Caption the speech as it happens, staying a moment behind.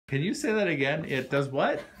Can you say that again? It does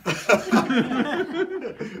what?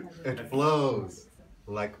 It flows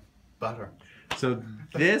like butter. So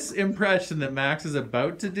this impression that Max is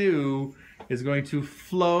about to do is going to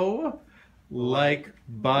flow like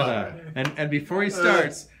butter. And before he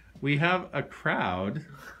starts, we have a crowd.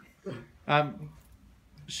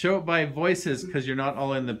 Show it by voices because you're not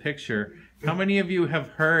all in the picture. How many of you have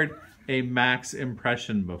heard a Max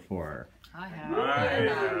impression before? I have.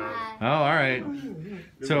 Oh, all right.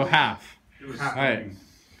 So half. All right.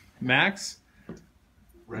 Max?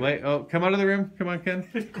 Wait, oh, come out of the room. Come on, Ken.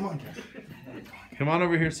 Come on, Ken. Come on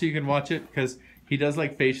over here so you can watch it because he does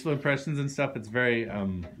like facial impressions and stuff. It's very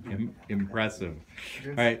impressive.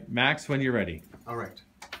 All right, Max, when you're ready. All right.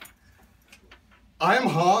 I'm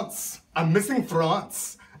Hans. I'm missing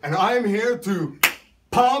France. And I'm here to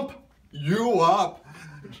pump you up.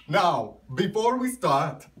 Now, before we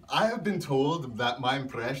start, I have been told that my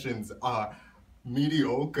impressions are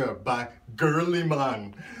mediocre by girly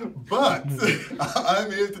man, but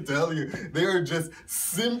I'm here to tell you they are just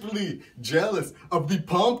simply jealous of the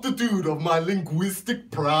promptitude of my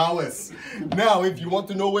linguistic prowess. Now, if you want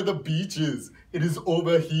to know where the beach is, it is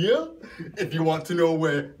over here. If you want to know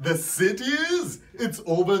where the city is, it's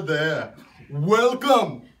over there.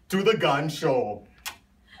 Welcome to the gun show.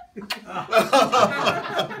 All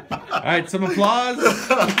right, some applause.